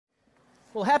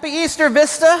Well, happy Easter,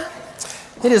 Vista.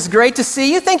 It is great to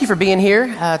see you. Thank you for being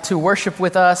here to worship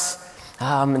with us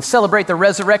and celebrate the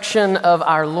resurrection of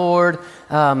our Lord.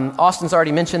 Austin's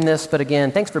already mentioned this, but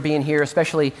again, thanks for being here,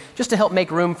 especially just to help make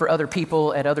room for other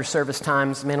people at other service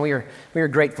times. Man, we are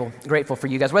grateful for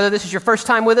you guys. Whether this is your first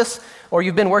time with us or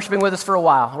you've been worshiping with us for a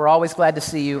while, we're always glad to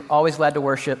see you, always glad to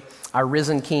worship our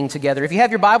risen King together. If you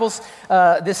have your Bibles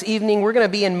this evening, we're going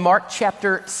to be in Mark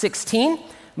chapter 16.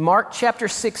 Mark chapter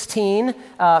 16.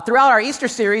 Throughout our Easter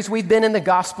series, we've been in the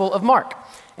Gospel of Mark.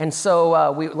 And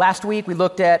so last week we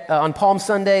looked at, on Palm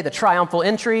Sunday, the triumphal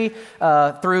entry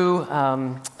through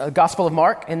the Gospel of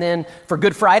Mark. And then for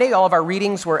Good Friday, all of our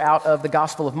readings were out of the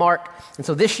Gospel of Mark. And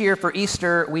so this year for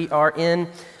Easter, we are in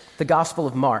the Gospel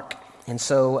of Mark. And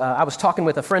so I was talking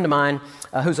with a friend of mine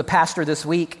who's a pastor this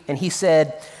week, and he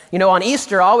said, you know, on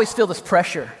Easter, I always feel this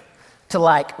pressure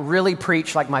to really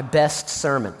preach my best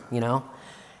sermon,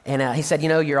 And he said,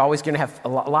 you're always going to have a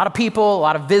lot of people, a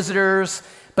lot of visitors,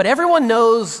 but everyone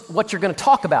knows what you're going to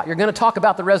talk about. You're going to talk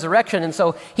about the resurrection. And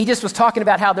so he just was talking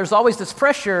about how there's always this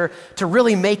pressure to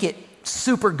really make it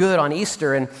super good on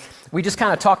Easter. And we just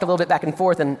kind of talked a little bit back and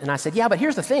forth. And I said, yeah, but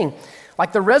here's the thing.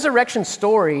 The resurrection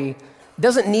story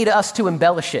doesn't need us to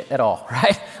embellish it at all,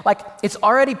 right? It's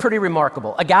already pretty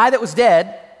remarkable. A guy that was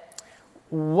dead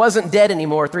wasn't dead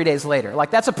anymore 3 days later.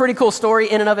 That's a pretty cool story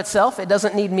in and of itself. It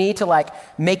doesn't need me to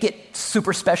make it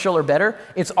super special or better.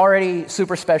 It's already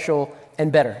super special and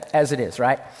better as it is,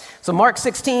 right? So Mark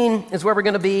 16 is where we're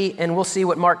going to be, and we'll see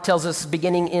what Mark tells us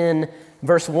beginning in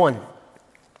verse 1.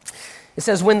 It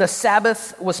says, when the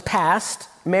Sabbath was past,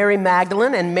 Mary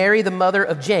Magdalene and Mary the mother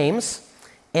of James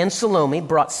and Salome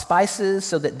brought spices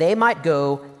so that they might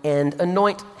go and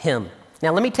anoint him.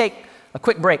 Now let me take a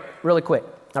quick break really quick.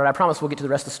 All right, I promise we'll get to the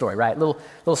rest of the story, right?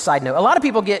 Little side note. A lot of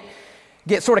people get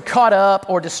sort of caught up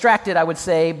or distracted, I would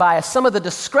say, by some of the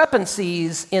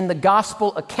discrepancies in the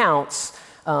gospel accounts,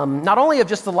 not only of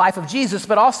just the life of Jesus,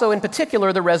 but also in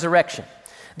particular the resurrection.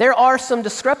 There are some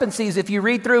discrepancies. If you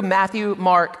read through Matthew,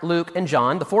 Mark, Luke, and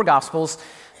John, the four gospels,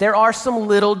 there are some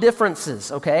little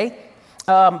differences, okay?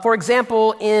 For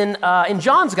example, in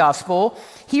John's gospel,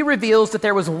 he reveals that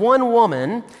there was one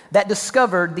woman that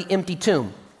discovered the empty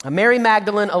tomb. Mary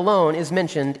Magdalene alone is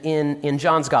mentioned in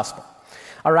John's gospel.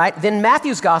 All right, then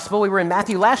Matthew's gospel, we were in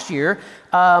Matthew last year,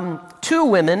 two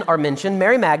women are mentioned,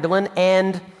 Mary Magdalene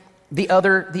and the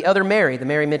other Mary, the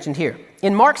Mary mentioned here.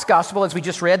 In Mark's gospel, as we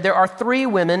just read, there are three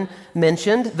women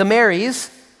mentioned, the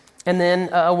Marys, and then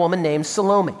a woman named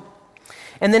Salome.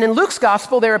 And then in Luke's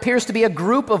gospel, there appears to be a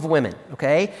group of women,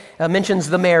 okay? Mentions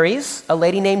the Marys, a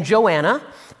lady named Joanna,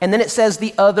 and then it says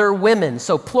the other women,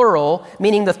 so plural,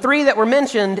 meaning the three that were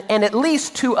mentioned and at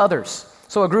least two others.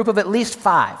 So a group of at least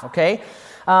five, okay?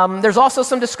 There's also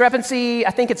some discrepancy. I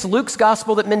think it's Luke's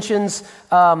gospel that mentions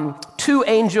two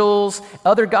angels.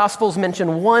 Other gospels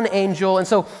mention one angel. And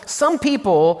so some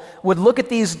people would look at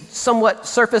these somewhat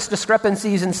surface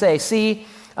discrepancies and say, see,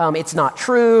 it's not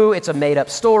true, it's a made-up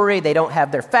story, they don't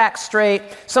have their facts straight.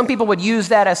 Some people would use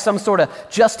that as some sort of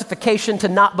justification to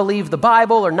not believe the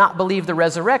Bible or not believe the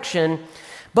resurrection.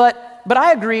 But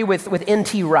I agree with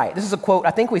N.T. Wright. This is a quote,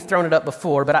 I think we've thrown it up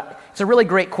before, but it's a really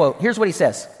great quote. Here's what he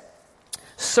says.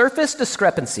 Surface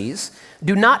discrepancies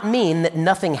do not mean that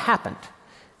nothing happened.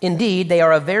 Indeed, they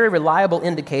are a very reliable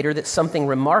indicator that something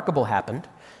remarkable happened.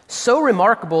 So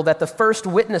remarkable that the first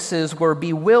witnesses were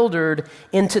bewildered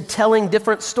into telling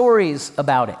different stories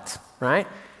about it, right?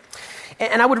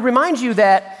 And I would remind you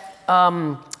that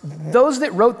those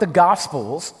that wrote the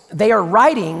Gospels, they are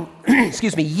writing,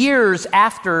 years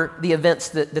after the events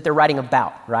that they're writing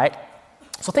about, right?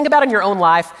 So think about in your own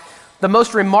life, the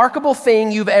most remarkable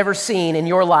thing you've ever seen in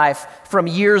your life from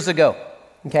years ago.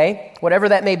 Okay, whatever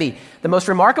that may be. The most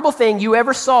remarkable thing you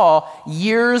ever saw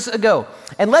years ago.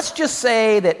 And let's just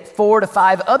say that 4 to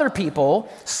 5 other people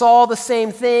saw the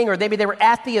same thing, or maybe they were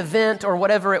at the event or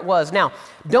whatever it was. Now,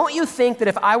 don't you think that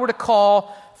if I were to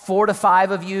call 4 to 5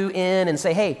 of you in and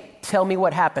say, hey, tell me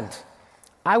what happened,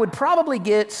 I would probably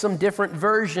get some different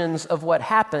versions of what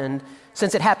happened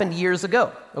since it happened years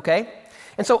ago, okay?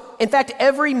 And so, in fact,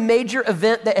 every major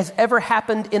event that has ever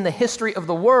happened in the history of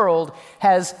the world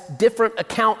has different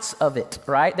accounts of it,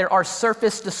 right? There are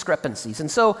surface discrepancies. And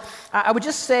so I would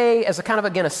just say, as a kind of,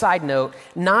 again, a side note,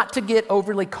 not to get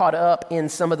overly caught up in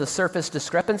some of the surface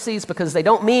discrepancies because they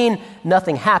don't mean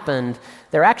nothing happened.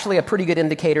 They're actually a pretty good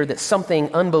indicator that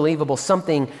something unbelievable,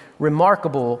 something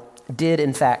remarkable did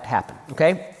in fact happen,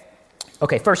 okay?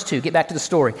 Okay, verse 2, get back to the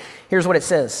story. Here's what it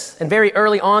says. And very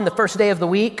early on, the first day of the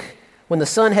week, when the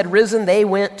sun had risen, they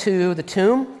went to the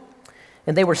tomb,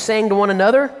 and they were saying to one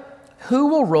another, who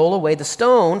will roll away the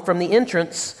stone from the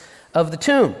entrance of the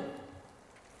tomb?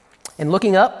 And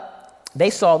looking up, they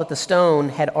saw that the stone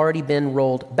had already been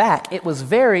rolled back. It was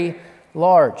very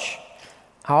large.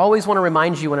 I always want to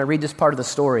remind you when I read this part of the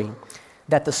story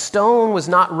that the stone was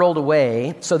not rolled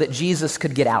away so that Jesus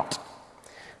could get out.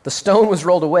 The stone was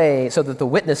rolled away so that the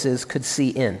witnesses could see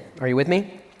in. Are you with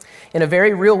me? In a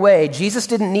very real way, Jesus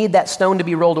didn't need that stone to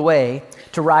be rolled away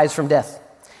to rise from death.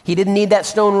 He didn't need that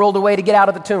stone rolled away to get out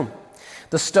of the tomb.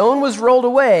 The stone was rolled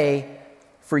away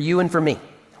for you and for me,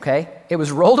 okay? It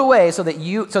was rolled away so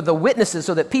the witnesses,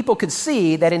 so that people could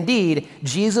see that indeed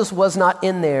Jesus was not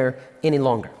in there any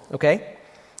longer, okay?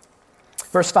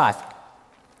 Verse 5.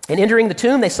 And entering the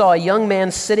tomb, they saw a young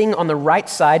man sitting on the right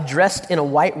side, dressed in a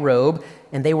white robe,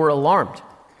 and they were alarmed.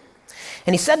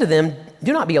 And he said to them,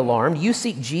 "Do not be alarmed. You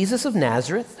seek Jesus of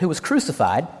Nazareth, who was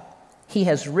crucified. He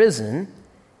has risen.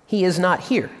 He is not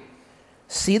here.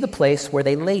 See the place where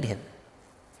they laid him.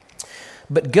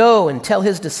 But go and tell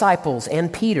his disciples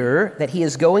and Peter that he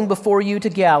is going before you to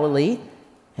Galilee,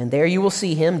 and there you will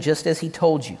see him just as he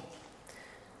told you."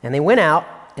 And they went out,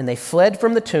 and they fled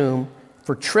from the tomb,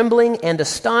 for trembling and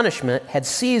astonishment had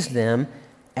seized them,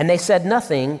 and they said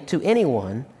nothing to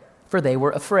anyone, for they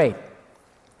were afraid.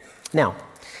 Now,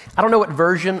 I don't know what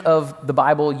version of the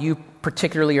Bible you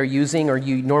particularly are using or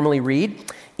you normally read.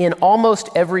 In almost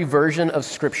every version of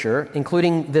Scripture,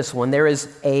 including this one, there is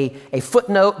a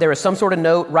footnote, there is some sort of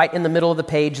note right in the middle of the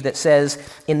page that says,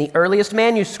 in the earliest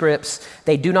manuscripts,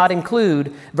 they do not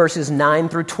include verses 9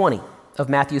 through 20 of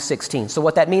Matthew 16. So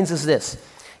what that means is this.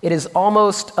 It is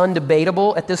almost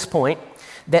undebatable at this point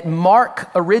that Mark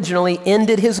originally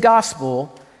ended his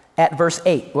gospel at verse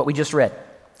 8, what we just read.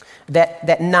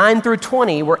 That 9 through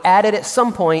 20 were added at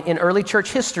some point in early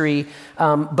church history,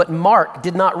 but Mark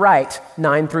did not write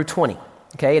 9 through 20.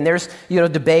 Okay, and there's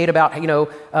debate about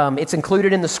it's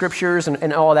included in the scriptures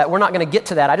and all of that. We're not going to get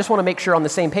to that. I just want to make sure on the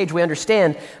same page we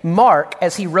understand Mark,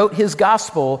 as he wrote his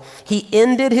gospel, he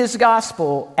ended his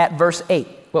gospel at verse 8,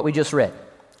 what we just read.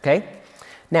 Okay,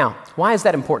 now why is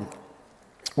that important?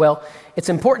 Well, it's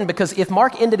important because if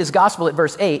Mark ended his gospel at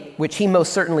verse 8, which he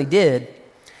most certainly did,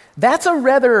 that's a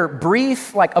rather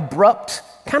brief, abrupt,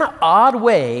 kind of odd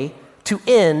way to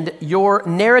end your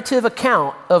narrative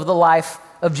account of the life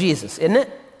of Jesus, isn't it?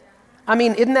 I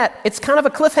mean, it's kind of a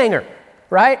cliffhanger,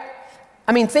 right?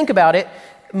 I mean, think about it.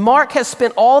 Mark has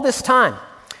spent all this time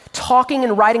talking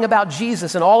and writing about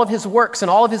Jesus and all of his works and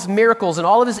all of his miracles and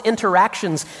all of his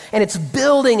interactions, and it's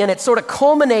building and it's sort of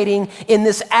culminating in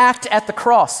this act at the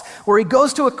cross where he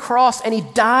goes to a cross and he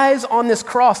dies on this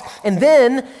cross, and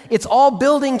then it's all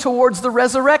building towards the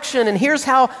resurrection. And here's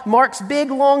how Mark's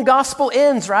big long gospel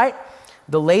ends, right?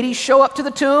 The ladies show up to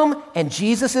the tomb and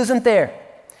Jesus isn't there,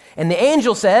 and the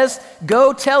angel says,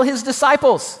 "Go tell his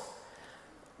disciples,"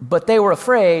 but they were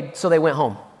afraid, so they went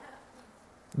home.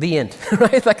 The end,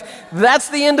 right? That's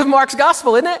the end of Mark's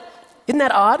gospel, isn't it? Isn't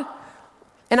that odd?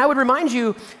 And I would remind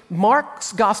you,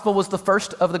 Mark's gospel was the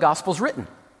first of the gospels written.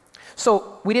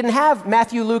 So we didn't have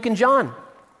Matthew, Luke, and John.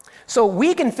 So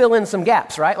we can fill in some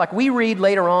gaps, right? We read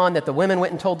later on that the women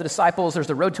went and told the disciples, there's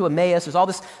the road to Emmaus, there's all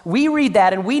this. We read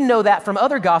that and we know that from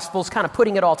other gospels, kind of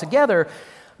putting it all together.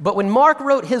 But when Mark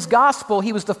wrote his gospel,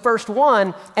 he was the first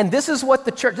one, and this is what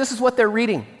this is what they're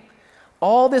reading.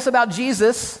 All this about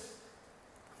Jesus.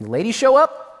 The ladies show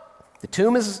up, the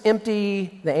tomb is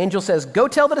empty, the angel says, "Go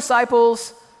tell the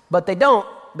disciples," but they don't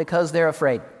because they're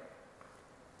afraid.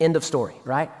 End of story,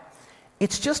 right?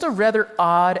 It's just a rather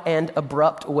odd and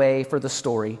abrupt way for the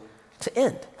story to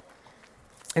end.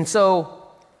 And so,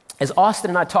 as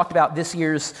Austin and I talked about this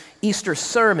year's Easter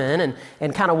sermon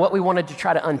and kind of what we wanted to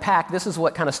try to unpack, this is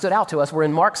what kind of stood out to us. We're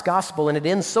in Mark's gospel and it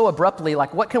ends so abruptly,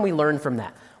 what can we learn from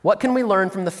that? What can we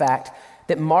learn from the fact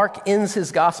that Mark ends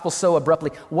his gospel so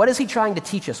abruptly? What is he trying to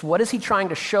teach us? What is he trying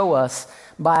to show us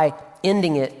by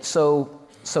ending it so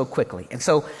quickly? And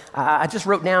so I just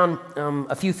wrote down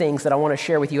a few things that I want to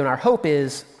share with you, and our hope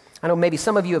is, I know maybe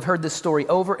some of you have heard this story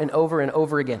over and over and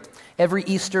over again. Every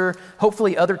Easter,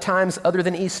 hopefully other times other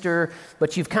than Easter,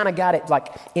 but you've kind of got it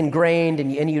ingrained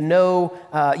and you know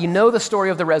the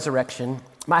story of the resurrection.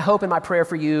 My hope and my prayer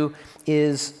for you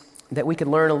is that we could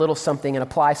learn a little something and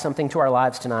apply something to our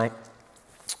lives tonight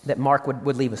that Mark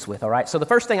would leave us with, all right? So the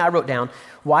first thing I wrote down,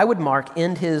 why would Mark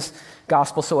end his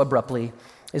gospel so abruptly,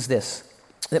 is this,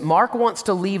 that Mark wants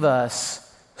to leave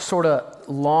us sort of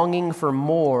longing for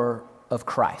more of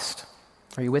Christ.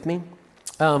 Are you with me?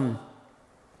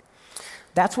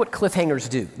 That's what cliffhangers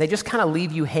do. They just kind of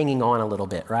leave you hanging on a little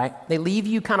bit, right? They leave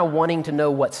you kind of wanting to know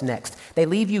what's next. They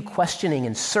leave you questioning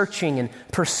and searching and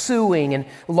pursuing and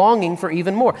longing for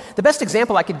even more. The best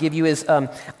example I could give you is I'm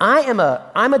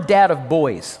a dad of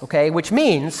boys, okay? Which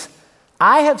means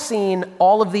I have seen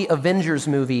all of the Avengers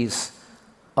movies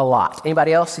a lot.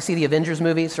 Anybody else? You see the Avengers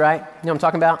movies, right? You know what I'm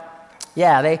talking about?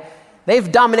 Yeah,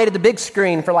 they've dominated the big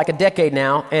screen for like a decade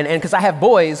now, and because I have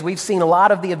boys, we've seen a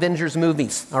lot of the Avengers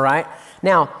movies, all right?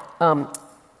 Now,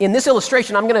 in this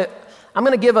illustration, I'm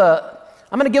gonna give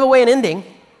away an ending,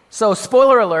 so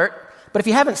spoiler alert, but if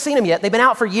you haven't seen them yet, they've been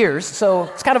out for years, so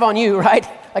it's kind of on you, right?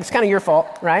 Like, it's kind of your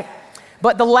fault, right?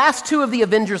 But the last two of the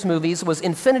Avengers movies was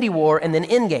Infinity War and then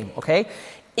Endgame, okay?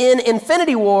 In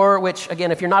Infinity War, which,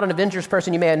 again, if you're not an Avengers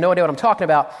person, you may have no idea what I'm talking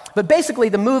about, but basically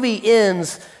the movie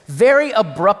ends very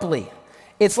abruptly.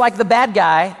 It's like the bad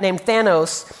guy named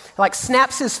Thanos, like,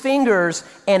 snaps his fingers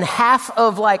and half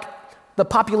of, like, the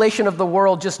population of the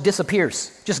world just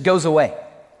disappears, just goes away.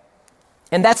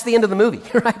 And that's the end of the movie,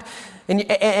 right?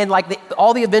 And like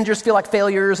all the Avengers feel like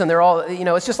failures, and they're all,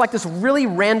 it's just like this really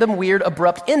random, weird,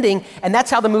 abrupt ending, and that's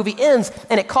how the movie ends,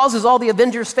 and it causes all the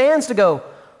Avengers fans to go,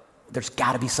 there's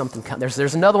got to be something coming.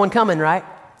 There's another one coming, right?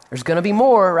 There's going to be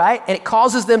more, right? And it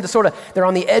causes them to they're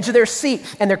on the edge of their seat,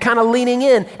 and they're kind of leaning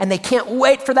in, and they can't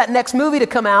wait for that next movie to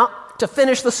come out to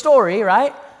finish the story,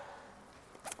 right?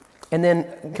 And then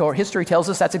history tells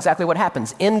us that's exactly what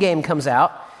happens. Endgame comes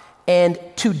out, and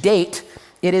to date,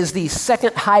 it is the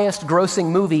second highest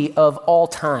grossing movie of all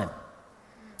time.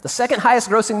 The second highest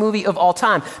grossing movie of all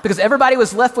time, because everybody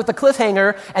was left with the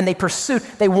cliffhanger, and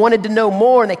they wanted to know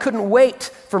more, and they couldn't wait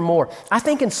for more. I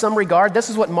think in some regard, this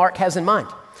is what Mark has in mind.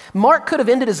 Mark could have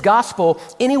ended his gospel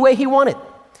any way he wanted.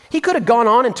 He could have gone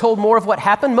on and told more of what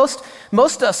happened. Most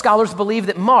scholars believe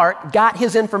that Mark got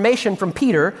his information from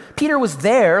Peter. Peter was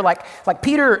there, like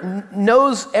Peter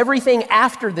knows everything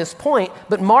after this point,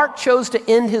 but Mark chose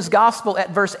to end his gospel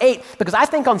at verse 8 because I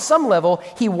think on some level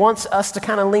he wants us to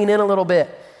kind of lean in a little bit.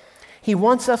 He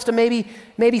wants us to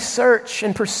maybe search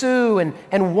and pursue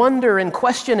and wonder and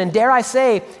question and, dare I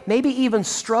say, maybe even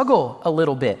struggle a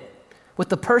little bit with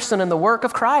the person and the work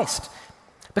of Christ.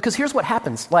 Because here's what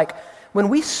happens. Like, when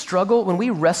we struggle, when we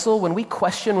wrestle, when we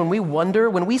question, when we wonder,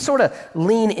 when we sort of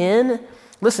lean in,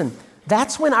 listen,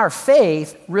 that's when our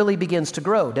faith really begins to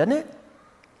grow, doesn't it?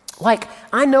 Like,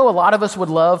 I know a lot of us would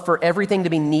love for everything to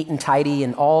be neat and tidy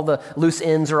and all the loose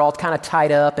ends are all kind of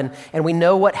tied up and we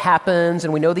know what happens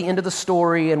and we know the end of the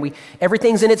story and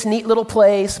everything's in its neat little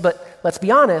place, but let's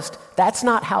be honest, that's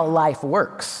not how life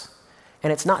works.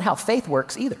 And it's not how faith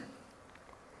works either.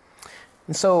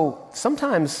 And so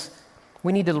sometimes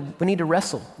we need to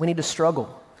wrestle, we need to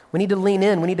struggle, we need to lean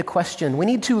in, we need to question, we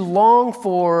need to long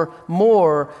for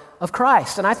more of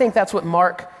Christ. And I think that's what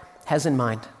Mark has in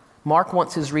mind. Mark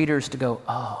wants his readers to go,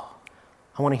 oh,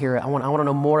 I want to hear it. I want to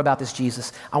know more about this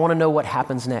Jesus. I want to know what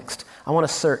happens next. I want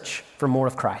to search for more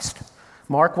of Christ.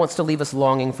 Mark wants to leave us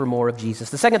longing for more of Jesus.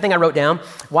 The second thing I wrote down,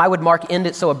 why would Mark end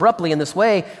it so abruptly in this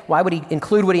way? Why would he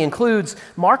include what he includes?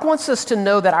 Mark wants us to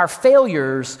know that our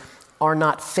failures are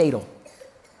not fatal.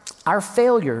 Our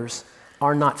failures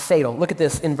are not fatal. Look at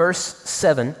this in verse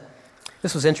 7.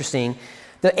 This was interesting.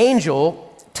 The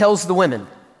angel tells the women,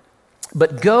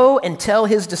 but go and tell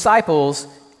his disciples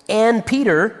and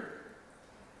Peter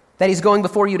that he's going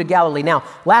before you to Galilee. Now,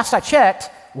 last I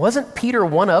checked, wasn't Peter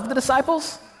one of the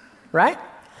disciples? Right?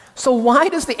 So why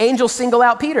does the angel single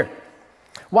out Peter?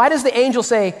 Why does the angel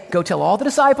say, go tell all the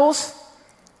disciples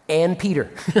and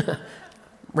Peter?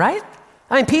 Right?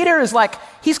 I mean, Peter is like,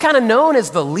 he's kind of known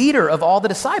as the leader of all the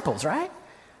disciples, right?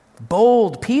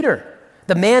 Bold Peter,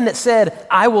 the man that said,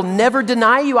 I will never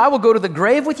deny you. I will go to the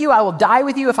grave with you. I will die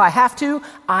with you if I have to.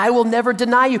 I will never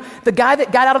deny you. The guy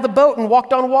that got out of the boat and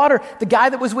walked on water, the guy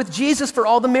that was with Jesus for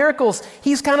all the miracles.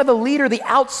 He's kind of the leader, the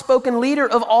outspoken leader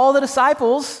of all the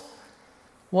disciples.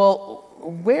 Well,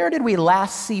 where did we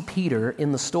last see Peter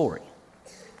in the story?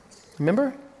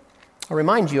 Remember? I'll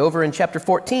remind you, over in chapter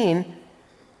 14,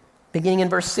 beginning in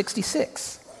verse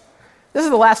 66. This is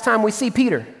the last time we see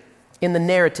Peter in the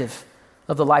narrative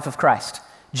of the life of Christ.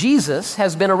 Jesus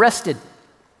has been arrested.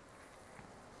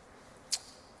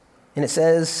 And it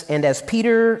says, and as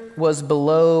Peter was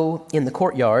below in the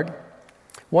courtyard,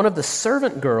 one of the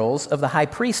servant girls of the high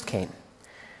priest came.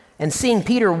 And seeing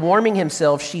Peter warming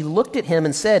himself, she looked at him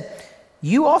and said,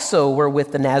 you also were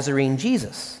with the Nazarene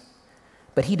Jesus.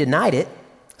 But he denied it,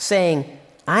 saying,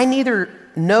 I neither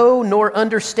know nor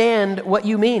understand what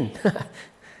you mean.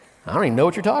 I don't even know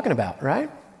what you're talking about, right?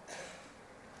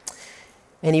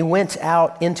 And he went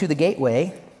out into the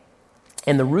gateway,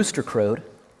 and the rooster crowed.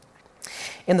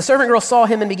 And the servant girl saw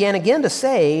him and began again to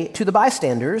say to the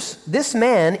bystanders, this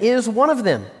man is one of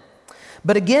them.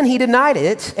 But again he denied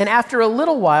it, and after a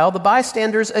little while the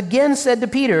bystanders again said to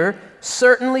Peter,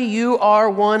 certainly you are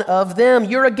one of them.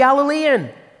 You're a Galilean.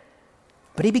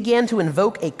 But he began to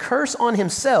invoke a curse on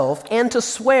himself and to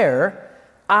swear,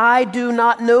 I do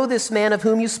not know this man of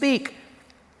whom you speak.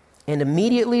 And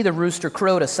immediately the rooster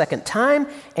crowed a second time,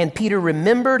 and Peter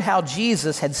remembered how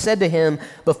Jesus had said to him,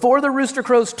 before the rooster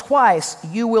crows twice,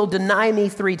 you will deny me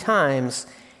 3 times.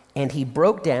 And he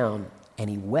broke down and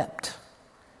he wept.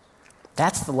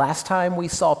 That's the last time we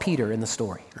saw Peter in the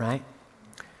story, right?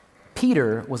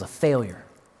 Peter was a failure.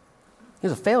 He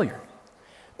was a failure.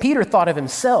 Peter thought of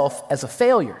himself as a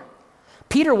failure.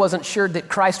 Peter wasn't sure that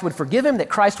Christ would forgive him, that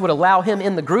Christ would allow him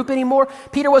in the group anymore.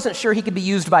 Peter wasn't sure he could be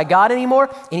used by God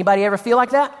anymore. Anybody ever feel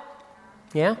like that?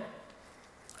 Yeah?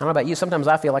 I don't know about you. Sometimes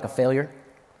I feel like a failure.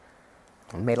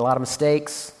 I made a lot of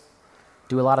mistakes,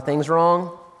 do a lot of things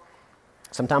wrong.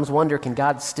 Sometimes wonder, can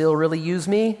God still really use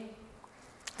me?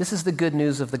 This is the good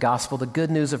news of the gospel, the good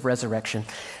news of resurrection.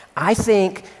 I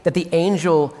think that the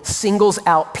angel singles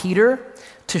out Peter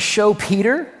to show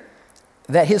Peter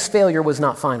that his failure was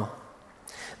not final,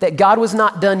 that God was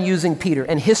not done using Peter,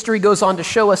 and history goes on to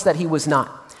show us that he was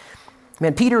not.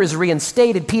 Man, Peter is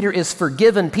reinstated. Peter is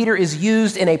forgiven. Peter is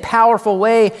used in a powerful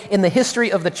way in the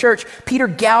history of the church. Peter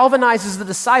galvanizes the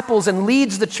disciples and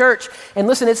leads the church. And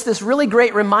listen, it's this really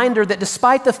great reminder that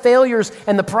despite the failures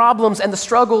and the problems and the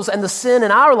struggles and the sin in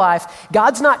our life,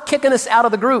 God's not kicking us out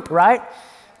of the group, right?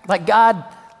 Like God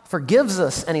forgives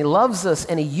us and he loves us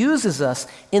and he uses us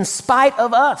in spite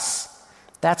of us.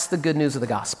 That's the good news of the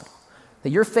gospel. That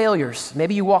your failures,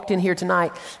 maybe you walked in here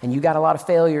tonight and you got a lot of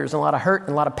failures and a lot of hurt and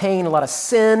a lot of pain, a lot of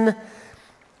sin,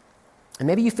 and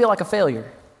maybe you feel like a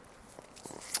failure.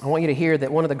 I want you to hear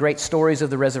that one of the great stories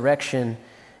of the resurrection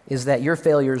is that your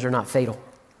failures are not fatal,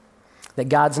 that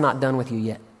God's not done with you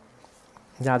yet.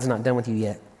 God's not done with you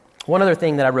yet. One other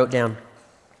thing that I wrote down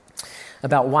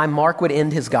about why Mark would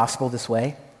end his gospel this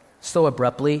way, so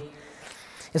abruptly,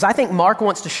 is I think Mark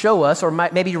wants to show us, or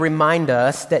maybe remind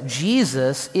us, that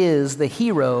Jesus is the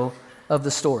hero of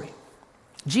the story.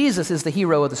 Jesus is the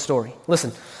hero of the story.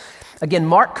 Listen, again,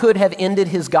 Mark could have ended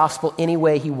his gospel any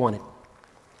way he wanted.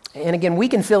 And again, we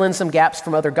can fill in some gaps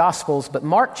from other gospels, but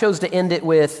Mark chose to end it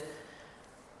with,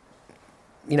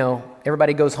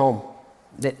 everybody goes home.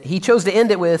 That he chose to end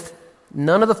it with,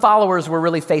 none of the followers were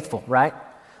really faithful, right?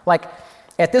 Like,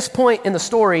 at this point in the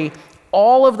story,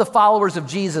 all of the followers of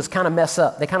Jesus kind of mess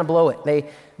up. They kind of blow it.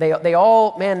 They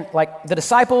all, like the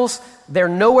disciples, they're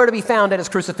nowhere to be found at his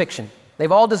crucifixion.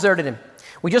 They've all deserted him.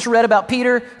 We just read about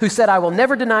Peter, who said, I will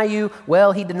never deny you.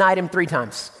 Well, he denied him 3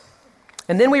 times.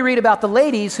 And then we read about the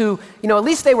ladies who, at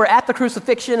least they were at the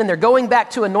crucifixion and they're going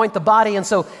back to anoint the body. And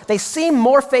so they seem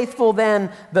more faithful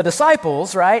than the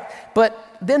disciples, right? But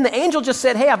then the angel just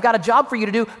said, hey, I've got a job for you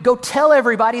to do. Go tell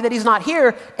everybody that he's not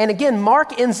here. And again,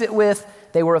 Mark ends it with,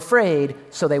 they were afraid,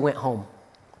 so they went home.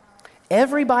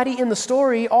 Everybody in the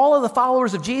story, all of the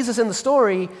followers of Jesus in the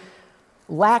story,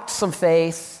 lacked some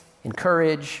faith and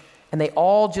courage, and they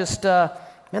all just kind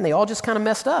of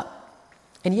messed up.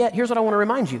 And yet, here's what I want to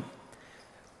remind you.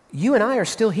 You and I are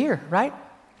still here, right?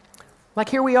 Like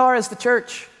here we are as the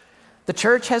church. The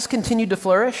church has continued to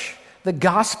flourish. The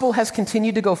gospel has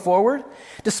continued to go forward.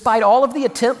 Despite all of the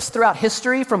attempts throughout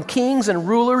history from kings and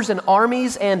rulers and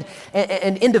armies and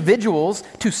individuals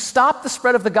to stop the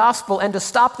spread of the gospel and to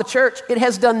stop the church, it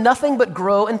has done nothing but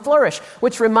grow and flourish,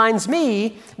 which reminds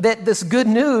me that this good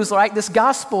news, right, this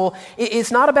gospel, it's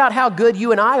not about how good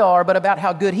you and I are, but about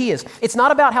how good he is. It's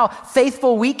not about how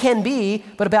faithful we can be,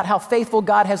 but about how faithful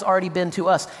God has already been to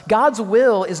us. God's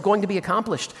will is going to be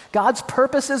accomplished. God's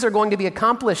purposes are going to be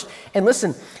accomplished. And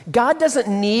listen, God doesn't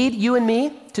need you and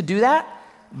me to do that,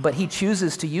 but he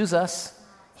chooses to use us.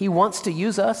 He wants to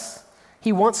use us.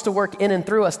 He wants to work in and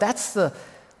through us. That's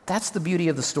the beauty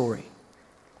of the story.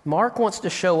 Mark wants to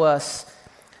show us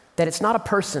that it's not a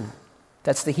person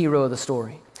that's the hero of the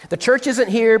story. The church isn't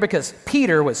here because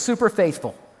Peter was super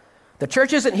faithful. The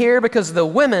church isn't here because the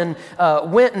women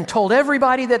went and told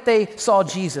everybody that they saw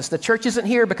Jesus. The church isn't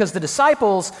here because the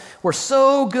disciples were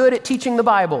so good at teaching the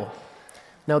Bible.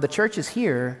 No, the church is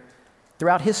here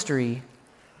throughout history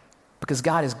because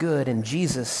God is good and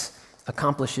Jesus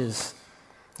accomplishes.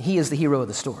 He is the hero of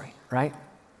the story, right?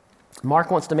 Mark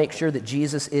wants to make sure that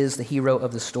Jesus is the hero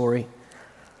of the story.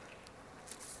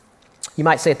 You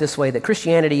might say it this way, that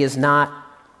Christianity is not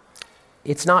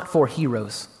for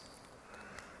heroes.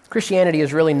 Christianity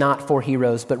is really not for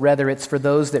heroes, but rather it's for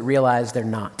those that realize they're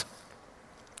not.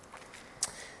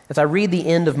 As I read the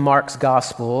end of Mark's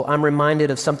gospel, I'm reminded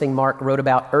of something Mark wrote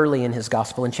about early in his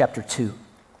gospel in chapter 2.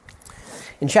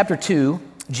 In chapter 2,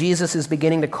 Jesus is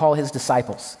beginning to call his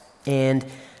disciples. And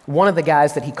one of the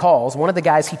guys that he calls, one of the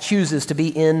guys he chooses to be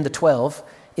in the 12,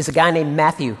 is a guy named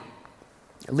Matthew,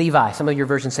 Levi. Some of your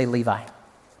versions say Levi.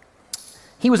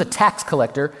 He was a tax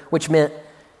collector, which meant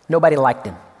nobody liked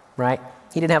him, right?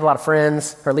 He didn't have a lot of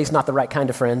friends, or at least not the right kind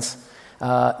of friends.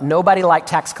 Nobody liked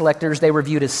tax collectors. They were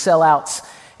viewed as sellouts.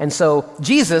 And so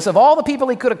Jesus, of all the people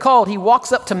he could have called, he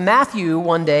walks up to Matthew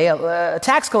one day, a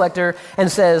tax collector,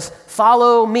 and says,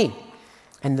 "Follow me."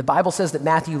 And the Bible says that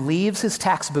Matthew leaves his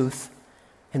tax booth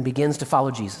and begins to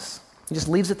follow Jesus. He just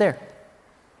leaves it there,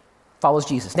 follows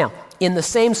Jesus. Now, in the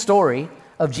same story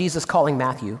of Jesus calling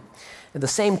Matthew, in the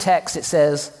same text it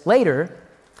says later,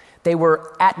 they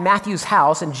were at Matthew's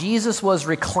house and Jesus was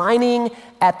reclining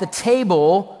at the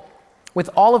table with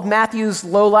all of Matthew's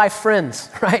low-life friends,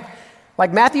 right?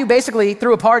 Like Matthew basically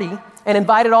threw a party and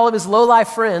invited all of his low-life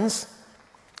friends.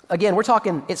 Again, we're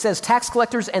talking, it says tax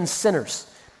collectors and sinners.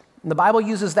 And the Bible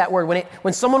uses that word.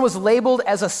 When someone was labeled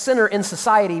as a sinner in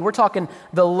society, we're talking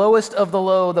the lowest of the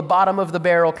low, the bottom of the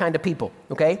barrel kind of people,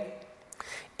 okay?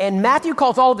 And Matthew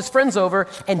calls all of his friends over,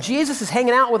 and Jesus is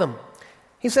hanging out with them.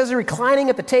 He says they're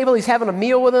reclining at the table, he's having a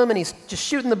meal with them, and he's just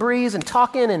shooting the breeze and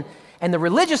talking, and the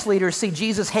religious leaders see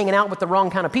Jesus hanging out with the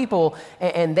wrong kind of people,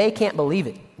 and they can't believe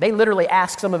it. They literally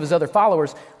ask some of his other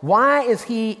followers, why is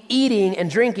he eating and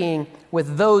drinking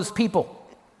with those people?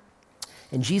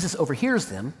 And Jesus overhears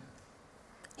them.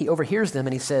 He overhears them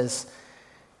and he says,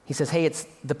 hey, it's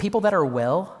the people that are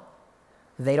well,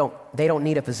 they don't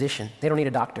need a physician. They don't need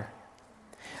a doctor.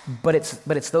 But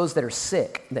it's those that are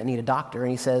sick that need a doctor.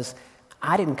 And he says,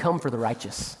 I didn't come for the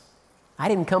righteous. I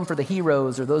didn't come for the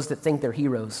heroes or those that think they're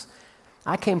heroes.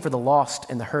 I came for the lost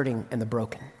and the hurting and the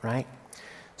broken, right?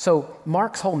 So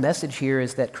Mark's whole message here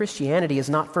is that Christianity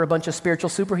is not for a bunch of spiritual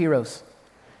superheroes,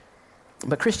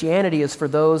 but Christianity is for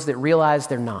those that realize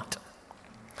they're not.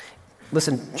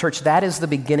 Listen, church, that is the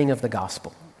beginning of the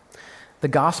gospel. The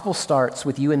gospel starts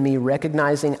with you and me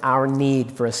recognizing our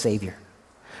need for a Savior,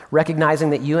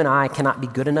 recognizing that you and I cannot be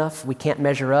good enough, we can't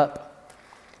measure up,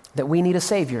 that we need a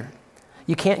Savior.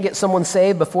 You can't get someone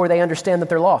saved before they understand that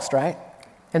they're lost, right?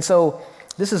 And so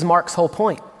this is Mark's whole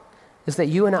point, is that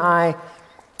you and I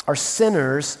are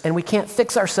sinners and we can't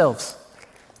fix ourselves.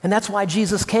 And that's why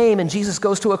Jesus came, and Jesus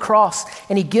goes to a cross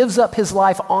and he gives up his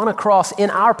life on a cross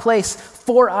in our place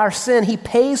for our sin. He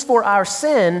pays for our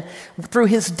sin through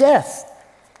his death.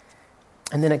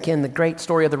 And then again, the great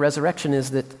story of the resurrection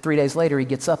is that 3 days later he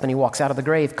gets up and he walks out of the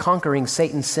grave, conquering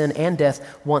Satan, sin, and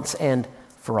death once and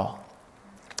for all.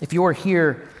 If you're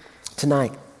here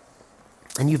tonight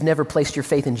and you've never placed your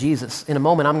faith in Jesus, in a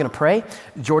moment I'm going to pray.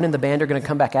 Jordan and the band are going to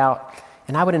come back out.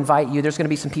 And I would invite you, there's going to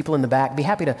be some people in the back, be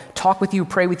happy to talk with you,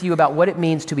 pray with you about what it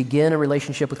means to begin a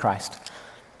relationship with Christ.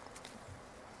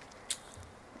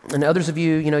 And others of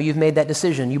you, you've made that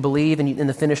decision. You believe in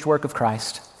the finished work of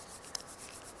Christ.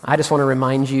 I just want to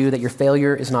remind you that your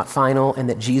failure is not final and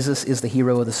that Jesus is the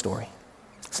hero of the story.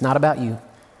 It's not about you.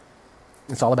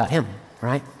 It's all about him,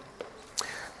 right?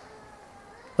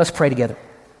 Let's pray together.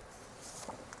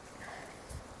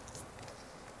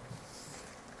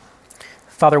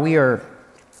 Father, we are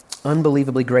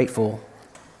unbelievably grateful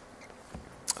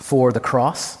for the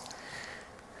cross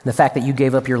and the fact that you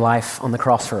gave up your life on the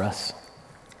cross for us.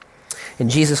 And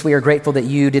Jesus, we are grateful that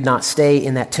you did not stay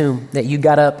in that tomb, that you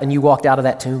got up and you walked out of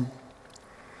that tomb.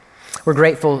 We're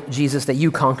grateful, Jesus, that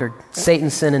you conquered Satan,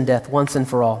 sin, and death once and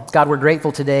for all. God, we're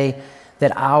grateful today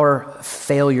that our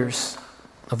failures,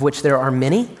 of which there are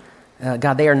many,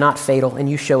 God, they are not fatal, and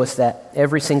you show us that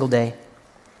every single day.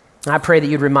 I pray that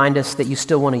you'd remind us that you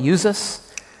still want to use us,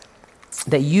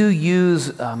 that you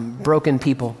use broken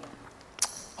people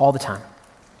all the time.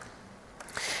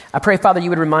 I pray, Father, you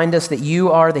would remind us that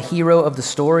you are the hero of the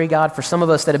story, God. For some of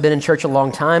us that have been in church a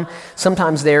long time,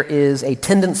 sometimes there is a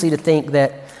tendency to think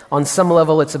that on some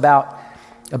level it's about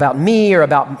me or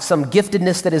about some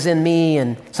giftedness that is in me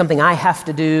and something I have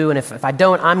to do, and if I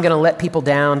don't, I'm going to let people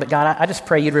down. But God, I just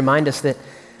pray you'd remind us that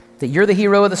you're the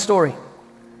hero of the story,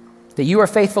 that you are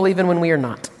faithful even when we are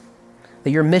not,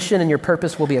 that your mission and your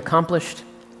purpose will be accomplished.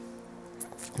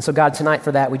 And so, God, tonight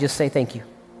for that, we just say thank you.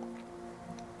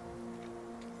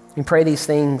 We pray these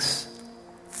things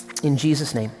in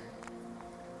Jesus' name.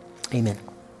 Amen.